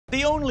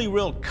The only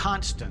real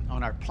constant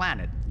on our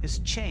planet is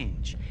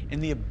change,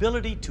 and the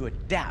ability to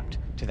adapt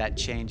to that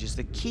change is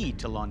the key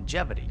to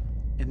longevity.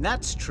 And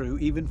that's true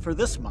even for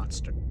this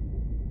monster.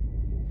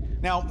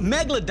 Now,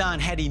 Megalodon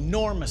had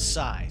enormous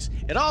size.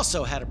 It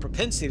also had a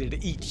propensity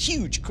to eat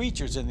huge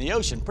creatures in the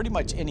ocean, pretty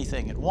much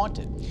anything it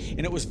wanted.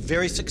 And it was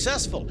very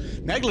successful.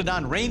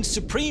 Megalodon reigned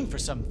supreme for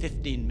some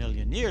 15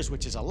 million years,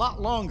 which is a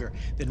lot longer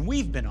than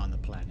we've been on the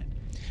planet.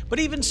 But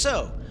even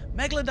so,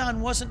 Megalodon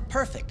wasn't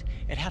perfect.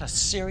 It had a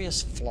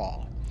serious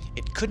flaw.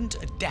 It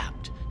couldn't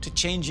adapt to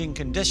changing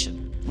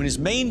conditions. When his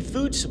main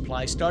food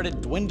supply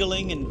started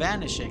dwindling and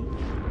vanishing,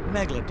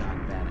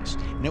 Megalodon vanished.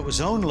 And it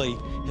was only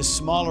his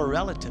smaller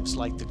relatives,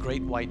 like the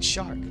great white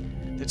shark,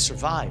 that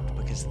survived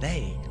because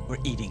they were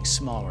eating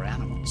smaller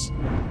animals.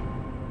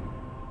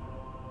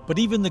 But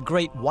even the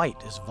great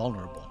white is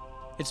vulnerable.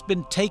 It's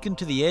been taken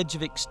to the edge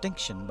of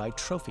extinction by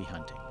trophy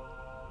hunting.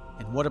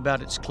 And what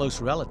about its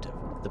close relative,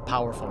 the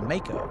powerful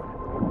mako?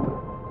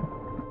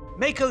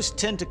 Makos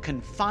tend to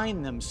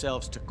confine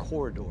themselves to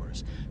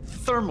corridors,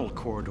 thermal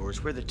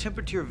corridors, where the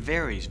temperature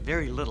varies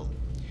very little.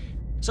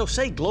 So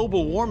say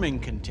global warming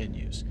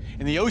continues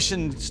and the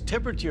ocean's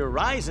temperature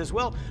rises,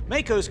 well,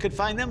 makos could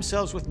find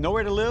themselves with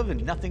nowhere to live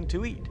and nothing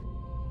to eat.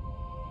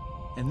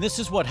 And this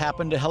is what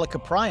happened to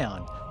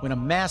Helicoprion when a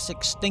mass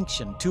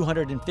extinction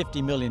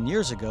 250 million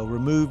years ago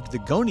removed the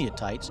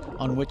goniatites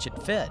on which it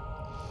fed.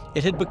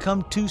 It had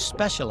become too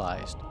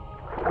specialized,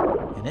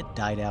 and it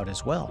died out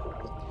as well.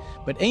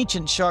 But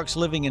ancient sharks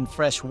living in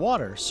fresh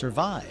water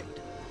survived.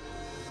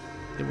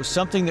 It was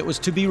something that was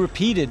to be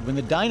repeated when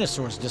the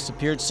dinosaurs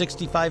disappeared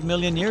 65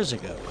 million years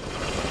ago.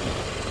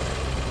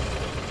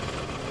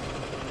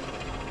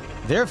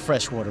 Their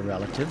freshwater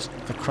relatives,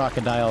 the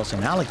crocodiles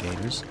and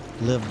alligators,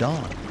 lived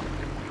on.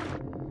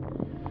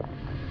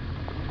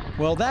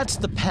 Well, that's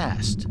the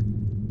past.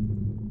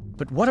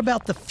 But what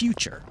about the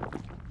future?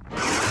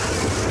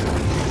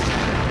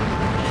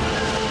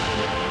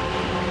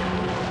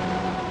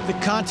 The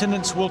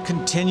continents will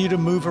continue to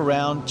move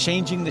around,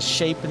 changing the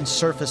shape and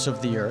surface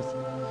of the Earth.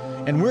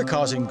 And we're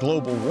causing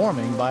global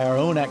warming by our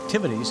own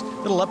activities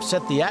that'll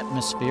upset the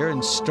atmosphere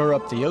and stir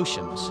up the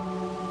oceans.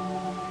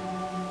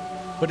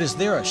 But is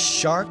there a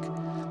shark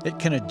that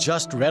can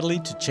adjust readily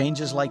to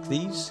changes like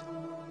these?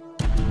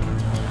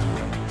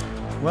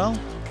 Well,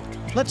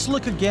 let's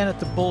look again at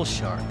the bull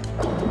shark.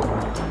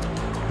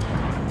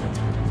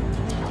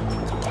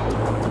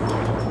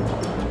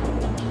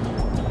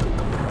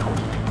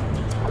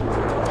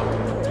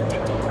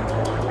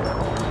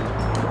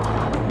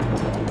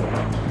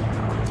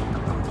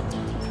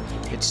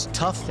 It's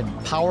tough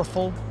and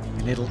powerful,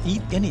 and it'll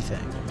eat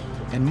anything.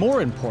 And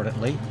more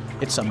importantly,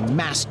 it's a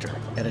master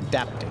at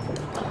adapting.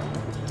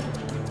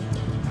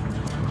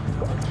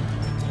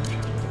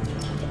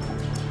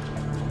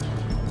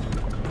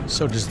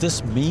 So does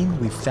this mean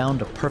we've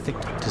found a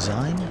perfect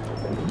design?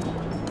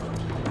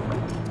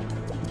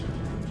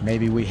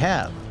 Maybe we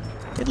have,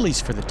 at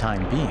least for the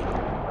time being.